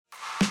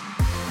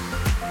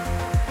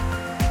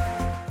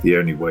The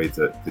only way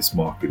that this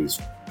market is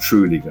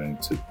truly going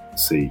to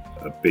see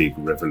a big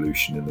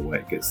revolution in the way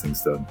it gets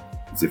things done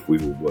is if we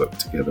all work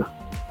together.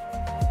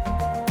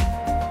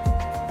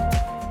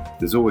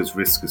 There's always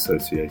risk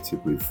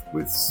associated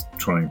with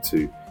trying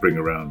to bring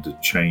around a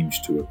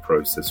change to a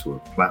process or a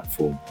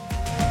platform.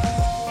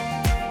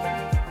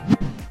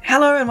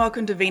 Hello and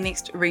welcome to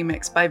vNext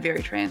Remix by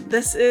Veritran.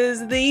 This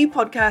is the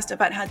podcast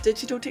about how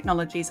digital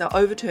technologies are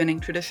overturning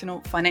traditional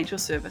financial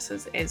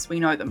services as we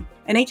know them.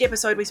 In each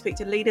episode, we speak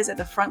to leaders at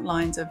the front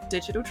lines of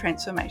digital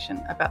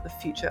transformation about the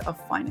future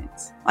of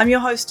finance. I'm your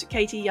host,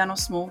 Katie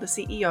Janos-Small, the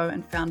CEO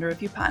and founder of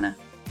Upana.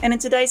 And in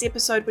today's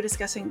episode, we're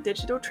discussing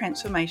digital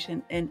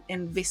transformation in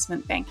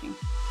investment banking.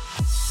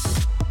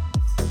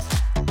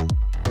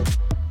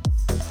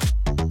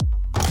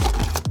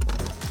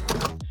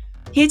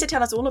 Here to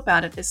tell us all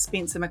about it is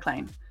Spencer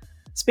McLean.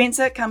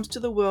 Spencer comes to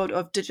the world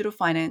of digital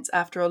finance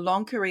after a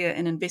long career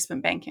in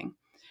investment banking.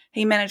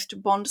 He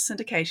managed bond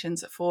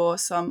syndications for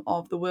some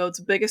of the world's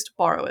biggest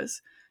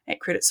borrowers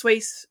at Credit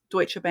Suisse,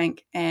 Deutsche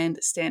Bank,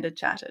 and Standard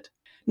Chartered.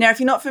 Now, if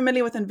you're not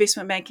familiar with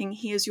investment banking,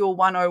 here's your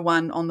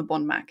 101 on the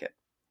bond market.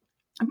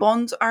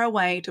 Bonds are a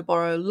way to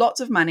borrow lots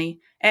of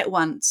money at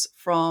once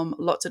from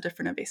lots of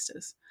different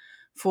investors.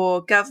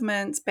 For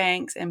governments,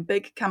 banks, and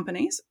big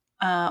companies,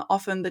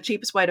 often the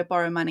cheapest way to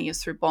borrow money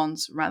is through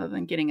bonds rather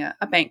than getting a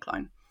bank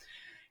loan.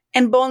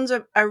 And bonds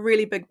are a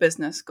really big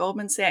business.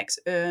 Goldman Sachs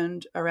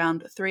earned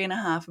around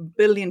 $3.5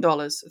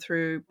 billion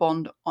through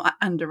bond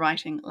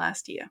underwriting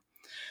last year.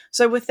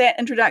 So with that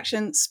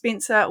introduction,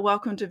 Spencer,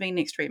 welcome to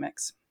vNext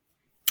Remix.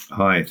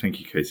 Hi, thank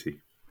you, Katie.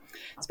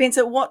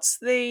 Spencer, what's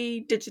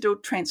the digital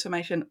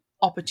transformation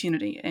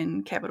opportunity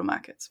in capital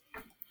markets?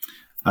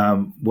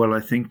 Well, I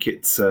think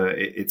it's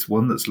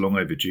one that's long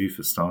overdue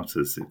for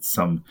starters. It's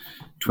some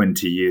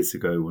 20 years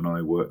ago when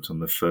I worked on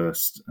the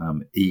first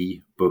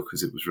e-book,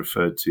 as it was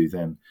referred to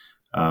then.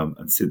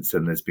 And since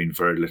then, there's been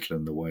very little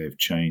in the way of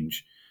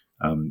change.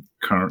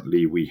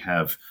 Currently, we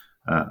have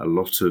a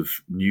lot of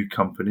new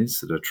companies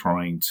that are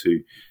trying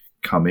to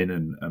come in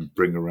and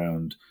bring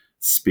around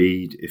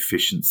speed,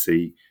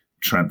 efficiency,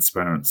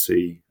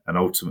 transparency, and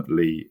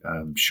ultimately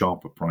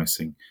sharper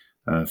pricing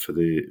for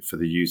the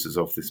users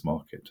of this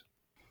market.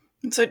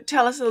 So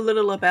tell us a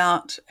little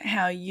about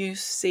how you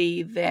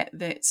see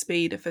that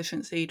speed,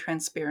 efficiency,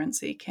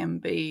 transparency can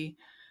be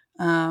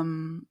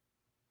added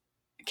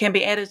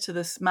to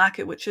this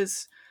market, which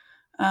is,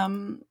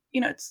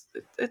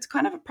 it's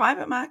kind of a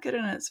private market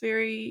and it's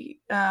very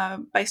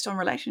based on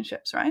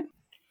relationships, right?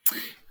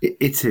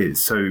 It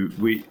is. So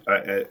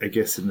I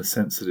guess in the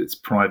sense that it's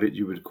private,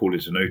 you would call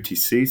it an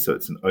OTC. So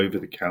it's an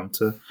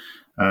over-the-counter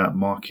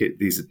market.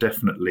 These are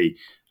definitely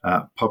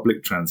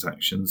public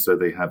transactions, so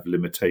they have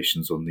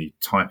limitations on the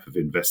type of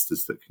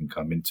investors that can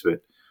come into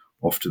it.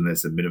 Often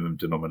there's a minimum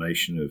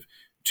denomination of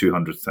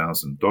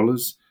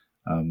 $200,000,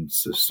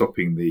 so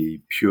stopping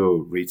the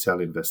pure retail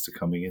investor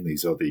coming in.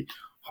 These are the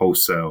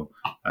wholesale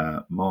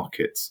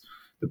markets.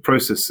 The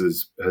process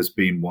has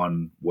been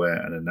one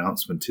where an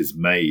announcement is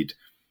made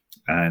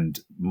and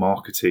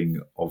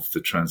marketing of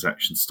the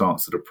transaction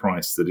starts at a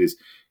price that is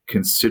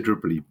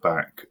considerably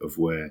back of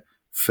where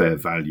fair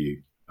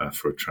value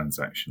for a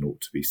transaction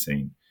ought to be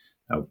seen.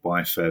 Now,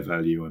 by fair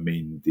value, I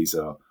mean these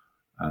are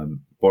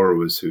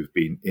borrowers who have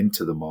been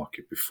into the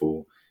market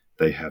before.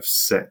 They have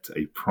set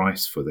a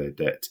price for their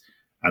debt,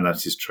 and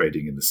that is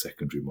trading in the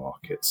secondary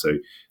market. So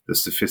the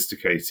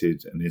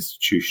sophisticated and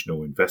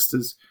institutional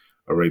investors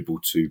are able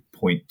to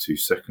point to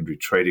secondary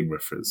trading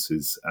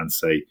references and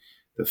say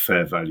the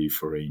fair value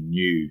for a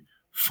new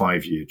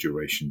 5-year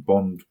duration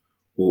bond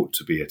ought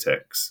to be at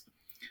X.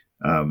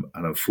 And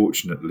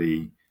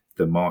unfortunately,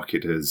 the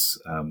market has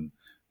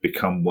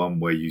become one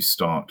where you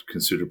start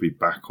considerably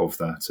back of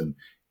that, and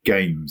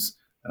games,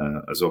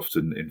 as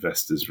often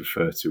investors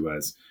refer to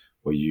as,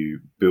 where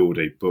you build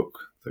a book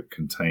that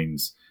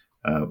contains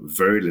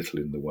very little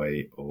in the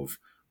way of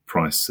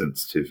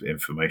price-sensitive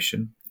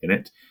information in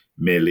it,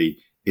 merely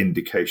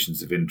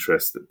indications of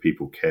interest that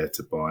people care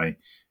to buy.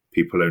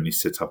 People only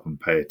sit up and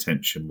pay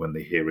attention when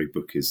they hear a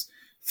book is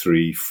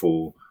 3,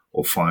 4,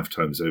 or 5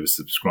 times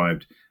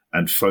oversubscribed,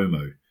 and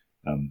FOMO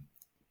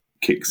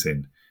kicks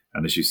in.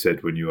 And as you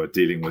said, when you are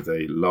dealing with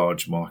a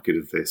large market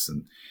of this,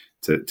 and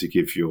to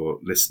give your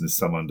listeners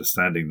some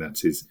understanding,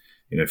 that is,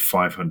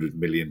 $500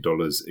 million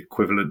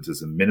equivalent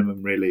as a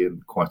minimum, really,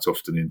 and quite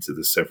often into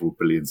the several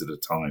billions at a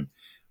time.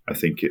 I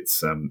think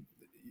it's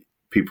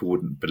people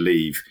wouldn't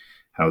believe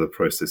how the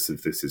process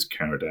of this is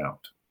carried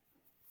out.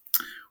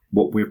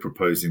 What we're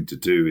proposing to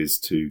do is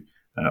to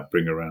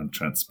bring around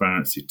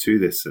transparency to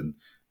this and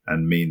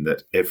mean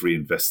that every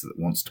investor that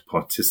wants to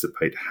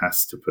participate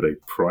has to put a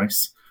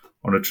price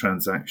on a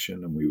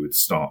transaction, and we would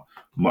start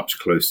much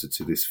closer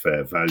to this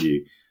fair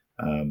value.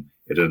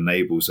 It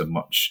enables a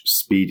much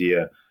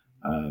speedier,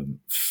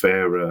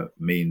 fairer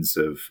means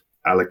of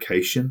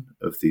allocation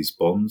of these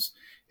bonds.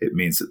 It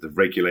means that the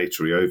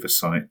regulatory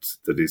oversight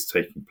that is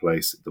taking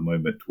place at the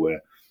moment,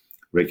 where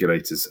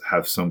regulators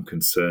have some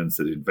concerns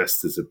that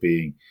investors are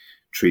being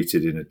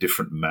treated in a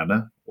different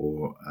manner,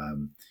 or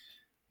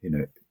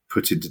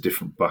put into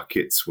different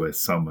buckets where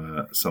some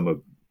are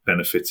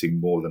benefiting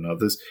more than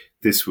others.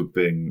 This would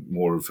bring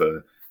more of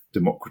a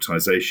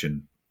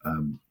democratization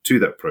to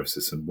that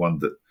process, and one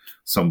that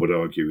some would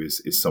argue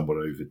is somewhat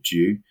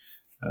overdue.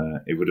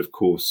 It would, of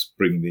course,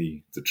 bring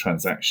the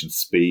transaction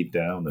speed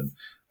down and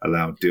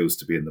allow deals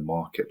to be in the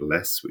market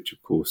less, which,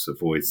 of course,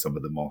 avoids some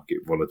of the market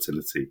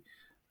volatility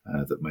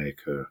that may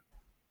occur.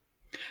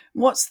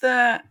 What's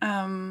the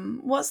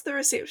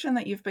reception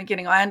that you've been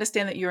getting? I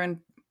understand that you're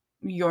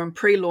in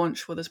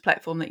pre-launch for this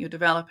platform that you're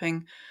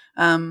developing.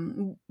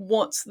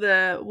 What's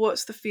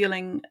the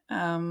feeling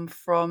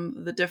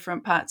from the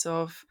different parts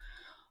of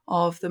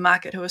the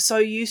market who are so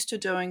used to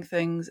doing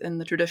things in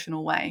the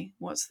traditional way?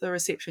 What's the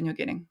reception you're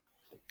getting?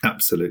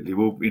 Absolutely.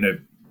 Well,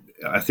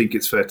 I think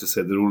it's fair to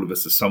say that all of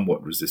us are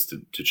somewhat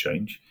resistant to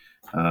change,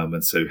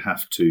 and so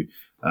have to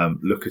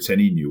look at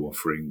any new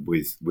offering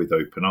with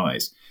open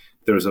eyes.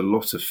 There is a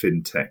lot of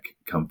fintech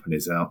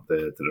companies out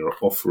there that are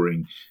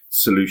offering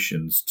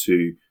solutions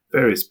to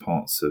various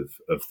parts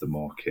of the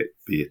market,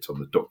 be it on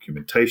the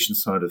documentation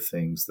side of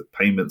things, the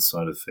payment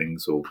side of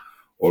things,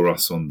 or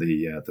us on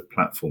the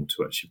platform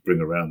to actually bring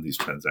around these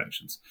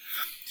transactions.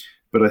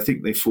 But I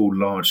think they fall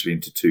largely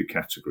into two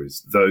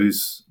categories: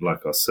 those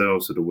like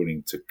ourselves that are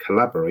willing to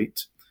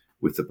collaborate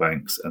with the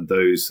banks, and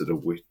those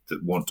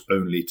that want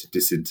only to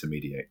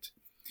disintermediate.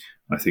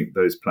 I think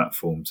those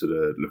platforms that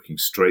are looking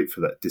straight for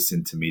that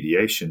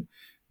disintermediation,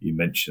 you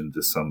mentioned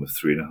the sum of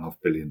 $3.5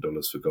 billion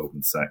for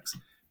Goldman Sachs.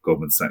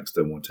 Goldman Sachs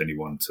don't want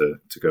anyone to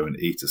go and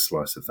eat a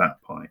slice of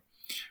that pie.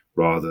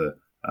 Rather,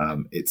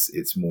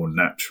 it's more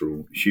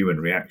natural human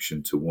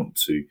reaction to want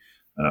to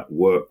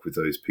work with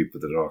those people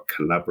that are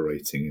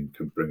collaborating and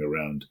can bring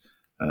around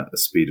a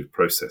speed of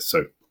process.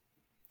 So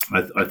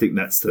I think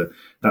that's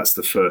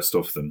the first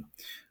of them.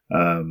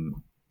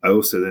 I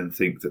also then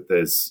think that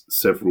there's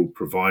several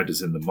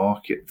providers in the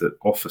market that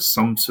offer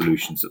some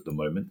solutions at the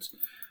moment,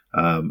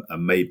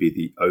 and maybe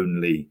the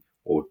only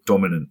or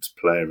dominant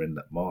player in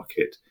that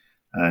market.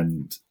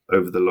 And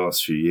over the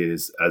last few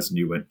years, as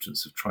new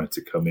entrants have tried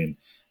to come in,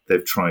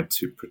 they've tried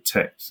to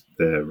protect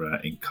their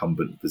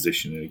incumbent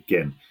position, and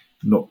again,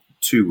 not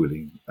too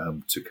willing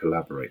to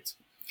collaborate.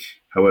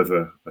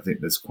 However, I think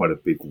there's quite a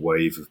big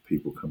wave of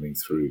people coming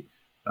through,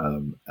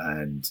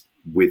 and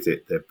with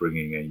it, they're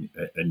bringing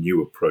a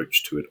new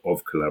approach to it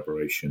of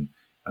collaboration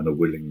and a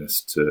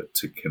willingness to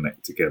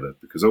connect together.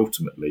 Because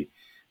ultimately,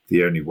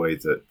 the only way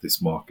that this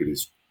market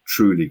is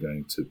truly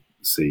going to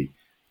see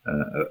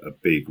a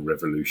big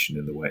revolution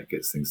in the way it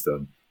gets things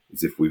done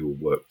is if we all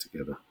work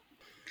together.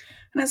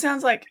 And it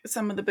sounds like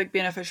some of the big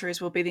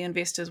beneficiaries will be the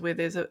investors, where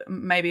there's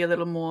maybe a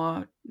little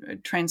more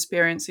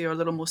transparency or a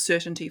little more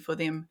certainty for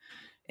them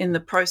in the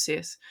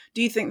process.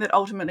 Do you think that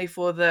ultimately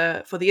for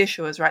the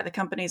issuers, right, the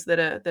companies that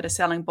are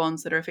selling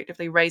bonds, that are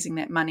effectively raising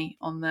that money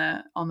on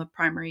the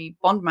primary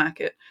bond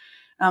market,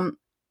 are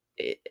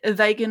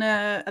they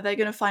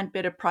gonna find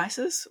better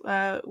prices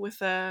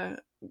with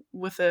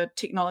a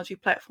technology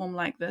platform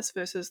like this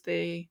versus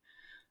the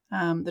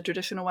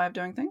traditional way of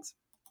doing things?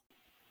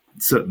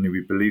 Certainly,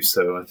 we believe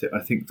so. I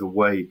think the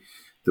way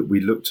that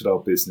we looked at our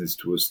business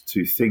was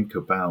to think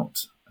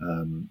about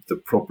the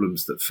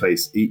problems that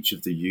face each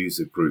of the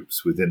user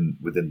groups within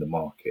the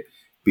market,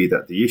 be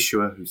that the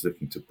issuer who's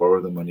looking to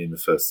borrow the money in the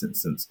first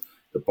instance,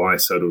 the buyer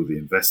side or the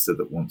investor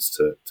that wants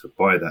to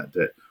buy that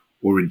debt,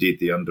 or indeed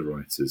the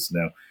underwriters.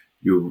 Now,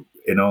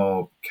 in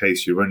our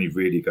case, you're only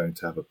really going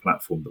to have a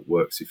platform that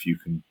works if you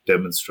can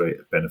demonstrate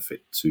a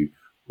benefit to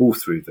all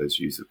three of those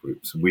user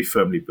groups, and we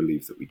firmly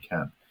believe that we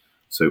can.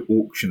 So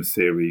auction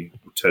theory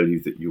will tell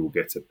you that you will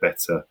get a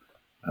better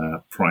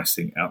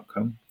pricing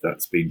outcome.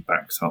 That's been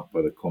backed up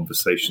by the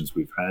conversations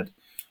we've had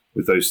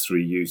with those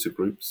three user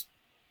groups.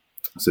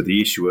 So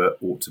the issuer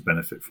ought to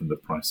benefit from the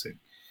pricing.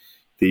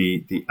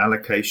 The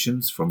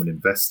allocations from an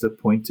investor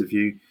point of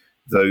view,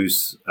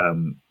 those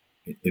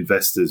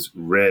investors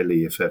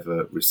rarely, if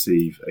ever,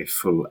 receive a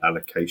full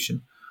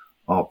allocation.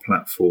 Our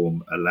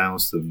platform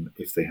allows them,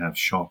 if they have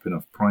sharp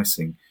enough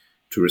pricing,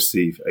 to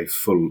receive a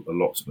full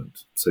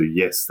allotment. So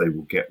yes, they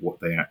will get what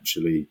they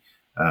actually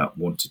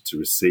wanted to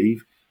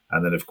receive.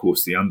 And then, of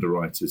course, the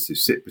underwriters who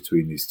sit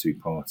between these two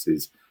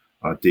parties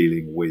are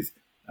dealing with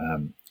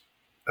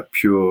a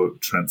pure,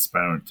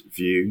 transparent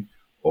view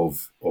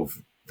of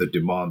the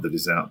demand that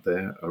is out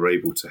there, are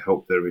able to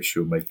help their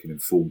issuer make an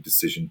informed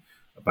decision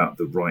about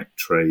the right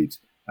trade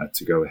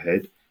to go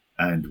ahead.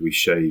 And we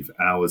shave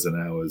hours and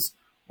hours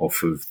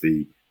off of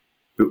the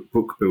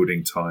book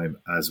building time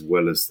as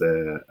well as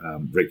their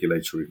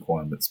regulatory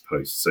requirements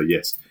post. So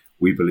yes,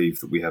 we believe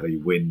that we have a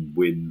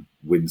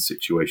win-win-win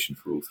situation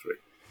for all three.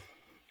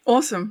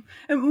 Awesome.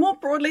 And more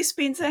broadly,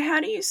 Spencer, how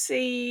do you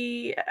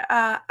see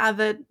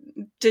other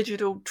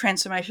digital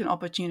transformation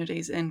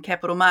opportunities in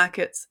capital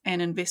markets and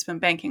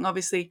investment banking?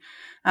 Obviously,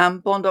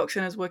 Bond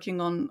Auction is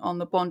working on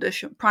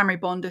the primary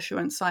bond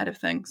issuance side of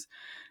things.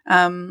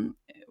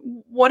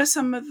 What are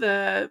some of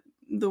the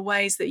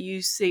ways that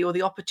you see, or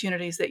the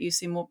opportunities that you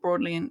see more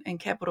broadly in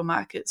capital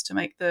markets to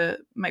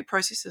make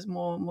processes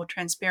more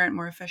transparent,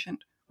 more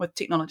efficient with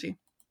technology?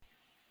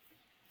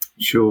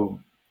 Sure.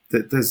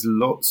 There's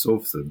lots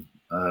of them.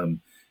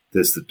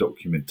 There's the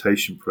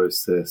documentation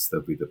process,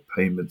 there'll be the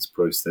payments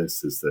process,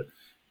 there's the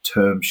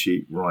term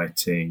sheet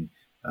writing,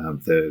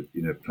 the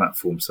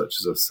platforms such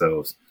as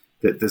ourselves.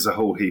 There's a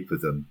whole heap of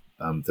them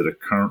that are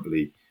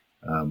currently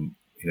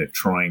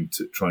trying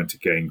to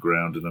gain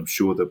ground, and I'm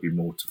sure there'll be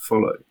more to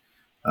follow.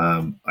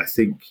 I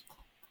think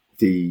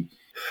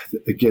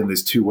again,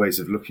 there's two ways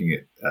of looking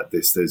at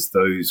this. There's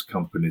those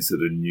companies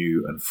that are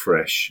new and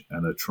fresh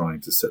and are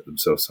trying to set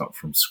themselves up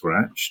from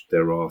scratch.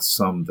 There are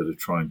some that are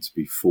trying to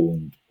be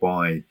formed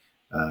by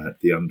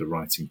the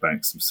underwriting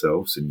banks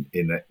themselves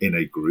in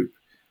a group.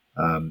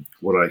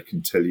 What I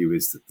can tell you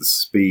is that the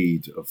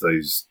speed of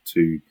those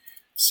two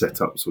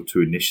setups or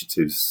two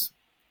initiatives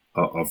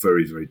are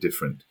very, very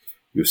different.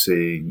 You're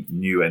seeing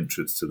new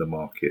entrants to the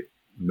market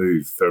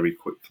move very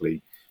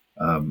quickly.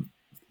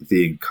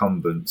 The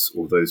incumbents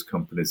or those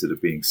companies that are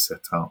being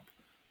set up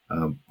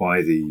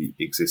by the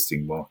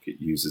existing market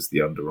users,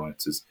 the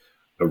underwriters,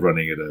 are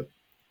running at a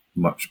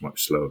much,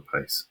 much slower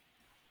pace.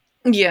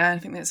 Yeah, I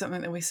think that's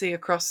something that we see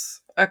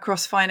across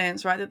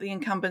finance, right? That the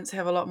incumbents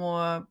have a lot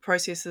more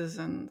processes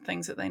and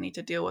things that they need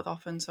to deal with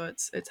often, so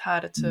it's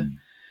harder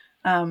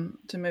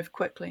to move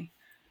quickly.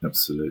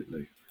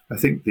 Absolutely. I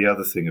think the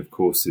other thing, of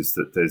course, is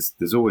that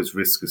there's always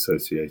risk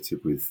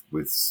associated with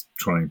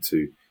trying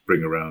to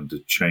bring around a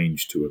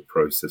change to a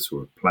process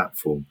or a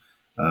platform.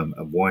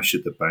 And why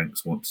should the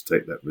banks want to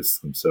take that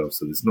risk themselves?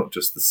 So there's not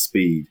just the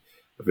speed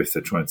of if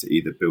they're trying to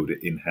either build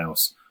it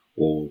in-house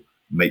or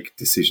make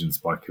decisions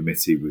by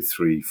committee with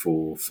 3,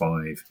 4,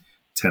 5,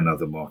 10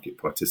 other market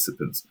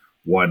participants.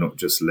 Why not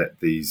just let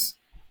these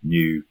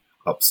new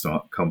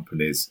upstart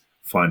companies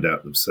find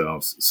out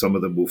themselves? Some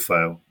of them will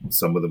fail,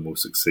 some of them will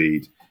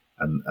succeed,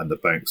 and the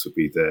banks will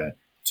be there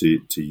to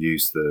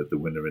use the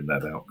winner in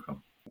that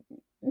outcome.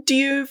 Do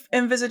you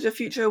envisage a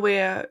future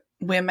where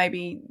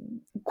maybe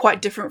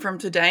quite different from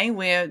today,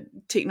 where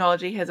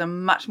technology has a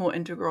much more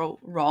integral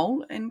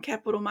role in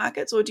capital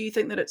markets, or do you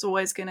think that it's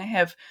always going to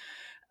have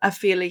a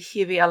fairly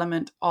heavy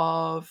element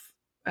of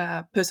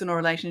personal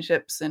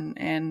relationships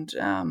and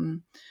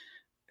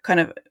kind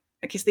of,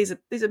 I guess these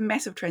are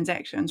massive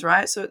transactions,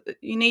 right? So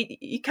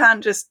you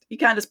can't just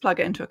plug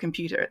it into a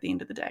computer at the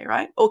end of the day,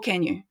 right? Or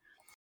can you?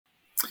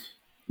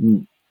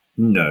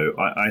 No,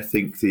 I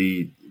think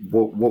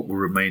what will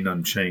remain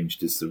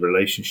unchanged is the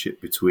relationship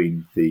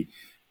between the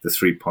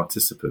three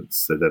participants.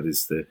 So that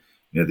is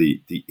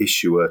the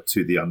issuer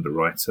to the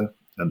underwriter,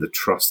 and the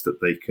trust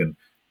that they can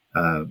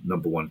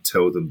number one,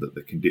 tell them that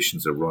the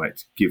conditions are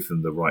right, give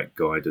them the right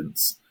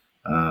guidance,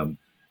 and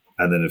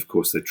then of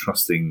course they're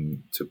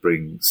trusting to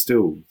bring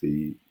still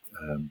the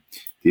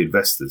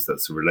investors.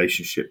 That's a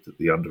relationship that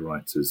the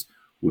underwriters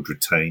would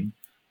retain,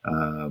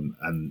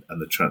 and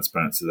the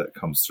transparency that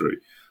comes through.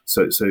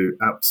 So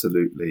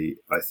absolutely,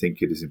 I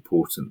think it is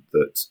important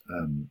that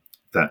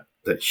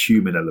that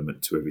human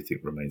element to everything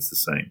remains the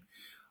same.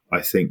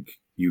 I think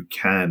you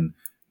can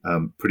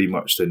pretty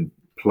much then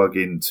plug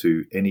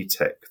into any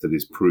tech that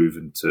is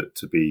proven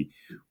to be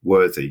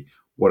worthy.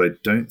 What I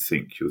don't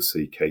think you'll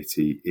see,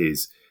 Katie,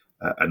 is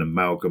an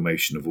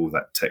amalgamation of all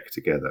that tech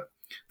together.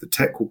 The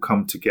tech will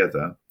come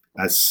together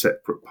as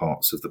separate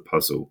parts of the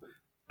puzzle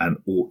and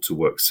ought to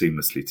work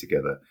seamlessly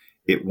together.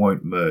 It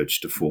won't merge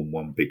to form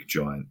one big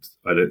giant.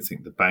 I don't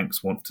think the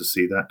banks want to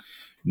see that.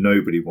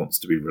 Nobody wants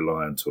to be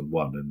reliant on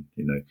one.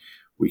 And,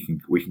 we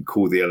can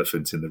call the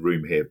elephant in the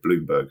room here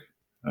Bloomberg,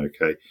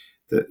 okay?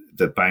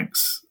 The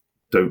banks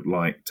don't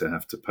like to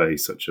have to pay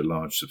such a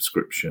large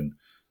subscription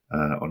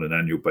on an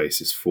annual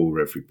basis for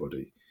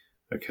everybody,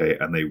 okay?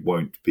 And they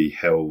won't be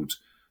held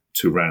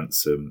to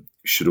ransom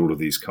should all of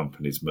these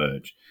companies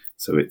merge.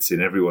 So it's in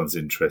everyone's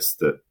interest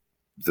that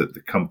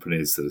the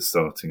companies that are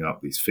starting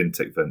up, these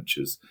fintech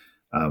ventures,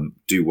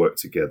 do work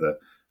together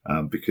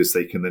because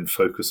they can then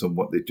focus on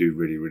what they do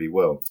really, really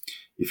well.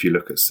 If you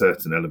look at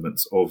certain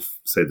elements of,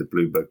 say, the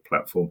Bloomberg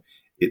platform,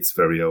 it's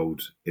very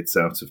old, it's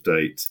out of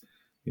date.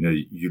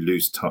 You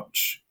lose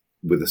touch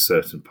with a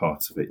certain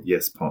part of it.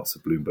 Yes, parts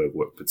of Bloomberg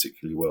work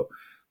particularly well,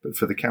 but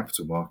for the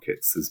capital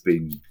markets, there's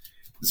been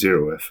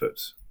zero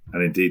effort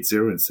and indeed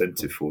zero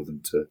incentive for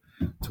them to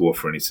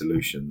offer any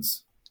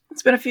solutions.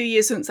 It's been a few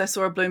years since I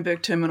saw a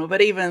Bloomberg terminal,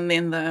 but even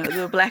then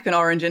the black and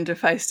orange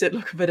interface did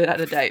look a bit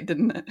out of date,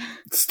 didn't it?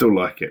 Still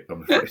like it,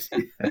 I'm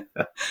afraid.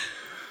 Yeah.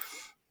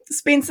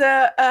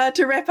 Spencer,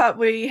 to wrap up,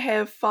 we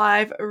have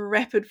 5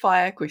 rapid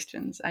fire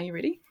questions. Are you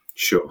ready?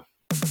 Sure.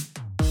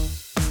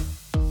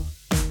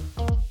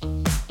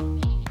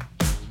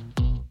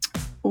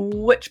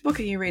 Which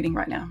book are you reading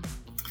right now?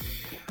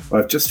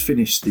 I've just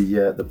finished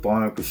the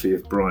biography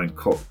of Brian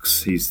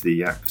Cox. He's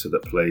the actor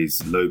that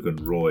plays Logan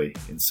Roy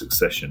in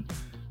Succession.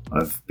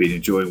 I've been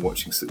enjoying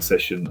watching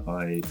Succession.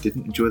 I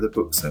didn't enjoy the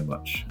book so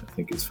much. I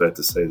think it's fair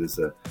to say there's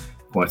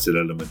quite an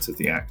element of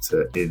the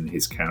actor in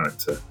his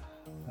character.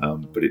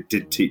 But it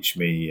did teach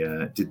me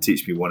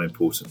one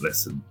important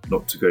lesson: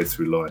 not to go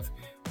through life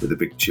with a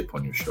big chip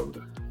on your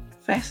shoulder.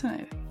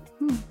 Fascinating.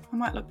 I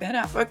might look that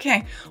up.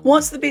 Okay.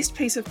 What's the best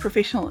piece of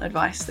professional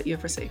advice that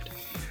you've received?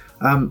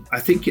 I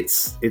think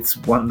it's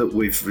one that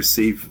we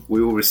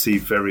all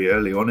receive very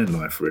early on in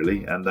life,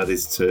 really, and that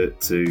is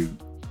to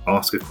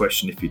ask a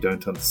question if you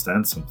don't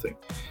understand something.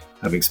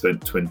 Having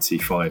spent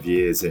 25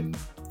 years in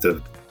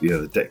the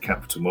debt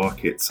capital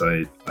markets,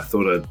 I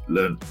thought I'd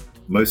learned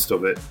most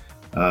of it.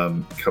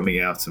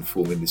 Coming out and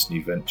forming this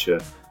new venture,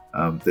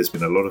 there's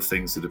been a lot of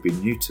things that have been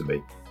new to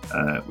me,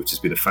 which has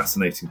been a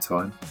fascinating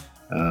time.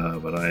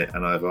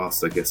 And I've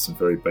asked, I guess, some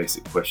very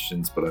basic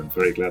questions, but I'm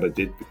very glad I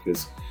did,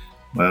 because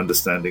my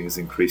understanding has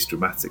increased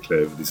dramatically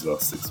over these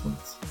last 6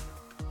 months.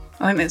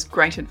 I think that's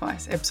great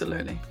advice,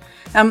 absolutely.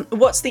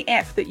 What's the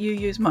app that you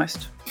use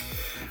most?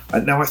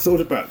 Now, I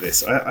thought about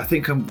this. I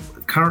think I'm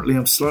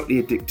slightly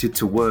addicted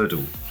to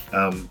Wordle,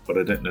 but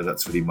I don't know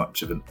that's really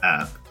much of an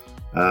app.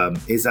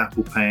 Is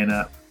Apple Pay an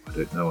app? I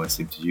don't know. I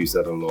seem to use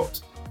that a lot.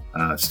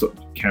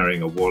 Stopped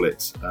carrying a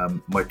wallet.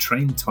 My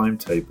train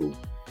timetable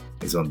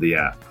is on the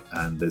app,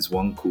 and there's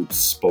one called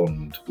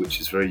Spond, which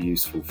is very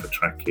useful for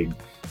tracking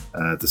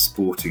the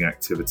sporting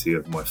activity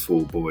of my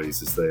 4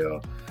 boys as they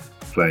are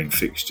playing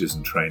fixtures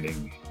and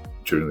training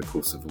during the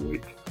course of a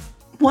week.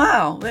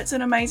 Wow, that's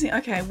an amazing...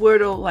 Okay,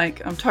 Wordle,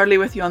 I'm totally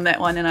with you on that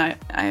one, and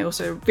I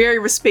also very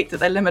respect that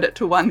they limit it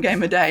to 1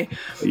 game a day.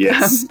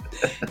 Yes.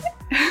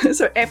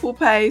 So Apple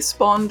Pay,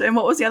 Spond, and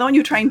what was the other one?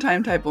 Your train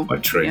timetable. My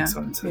train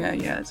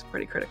timetable. Yeah, it's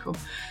pretty critical.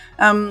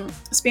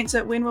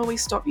 Spencer, when will we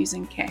stop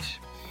using cash?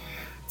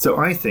 So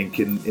I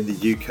think in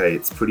the UK,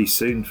 it's pretty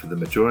soon for the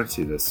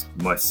majority of us.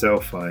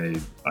 Myself,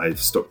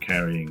 I've stopped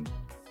carrying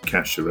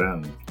cash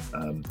around,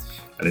 and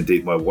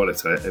indeed my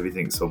wallet,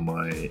 everything's on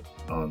my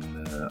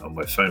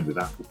phone with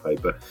Apple Pay.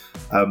 But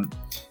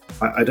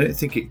I don't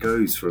think it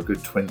goes for a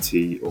good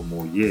 20 or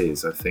more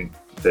years. I think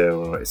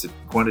it's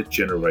quite a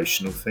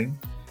generational thing,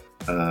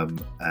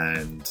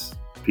 and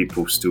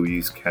people still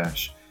use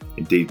cash.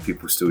 Indeed,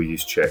 people still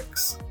use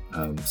checks.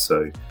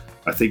 So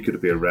I think it'll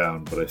be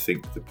around, but I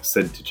think the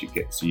percentage it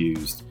gets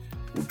used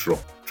will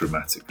drop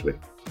dramatically.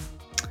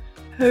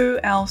 Who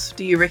else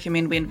do you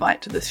recommend we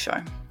invite to this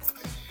show?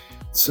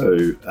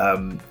 So,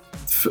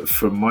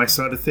 from my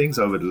side of things,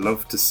 I would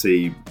love to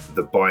see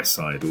the buy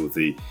side, or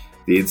the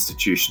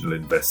institutional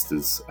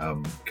investors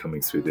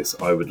coming through this.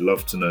 I would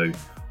love to know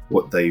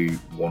what they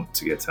want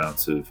to get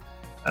out of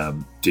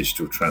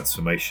digital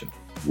transformation.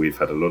 We've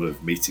had a lot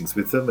of meetings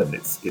with them, and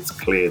it's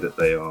clear that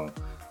they are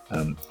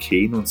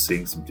keen on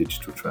seeing some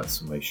digital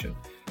transformation.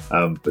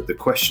 But the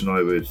question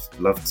I would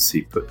love to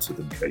see put to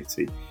them,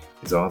 Katie,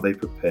 is are they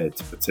prepared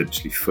to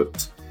potentially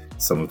foot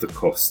some of the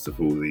costs of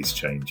all these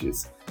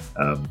changes?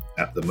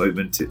 At the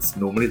moment, it's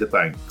normally the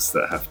banks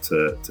that have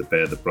to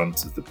bear the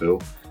brunt of the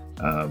bill,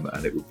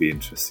 and it would be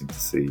interesting to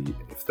see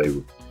if they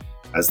would,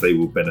 as they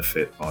will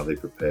benefit, are they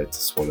prepared to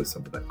swallow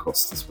some of that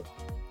cost as well?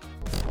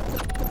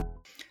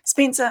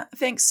 Spencer,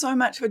 thanks so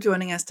much for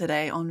joining us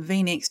today on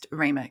VNext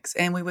Remix,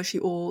 and we wish you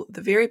all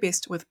the very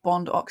best with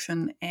Bond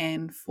Auction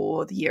and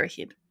for the year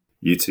ahead.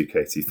 You too,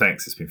 Katie.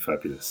 Thanks. It's been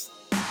fabulous.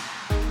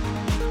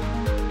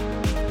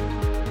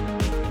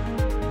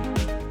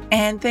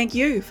 And thank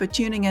you for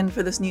tuning in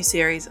for this new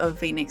series of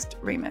VNext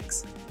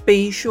Remix.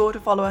 Be sure to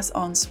follow us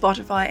on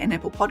Spotify and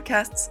Apple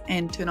Podcasts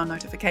and turn on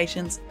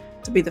notifications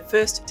to be the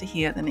first to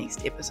hear the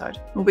next episode.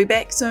 We'll be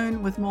back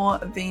soon with more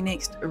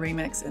VNext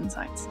Remix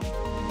insights.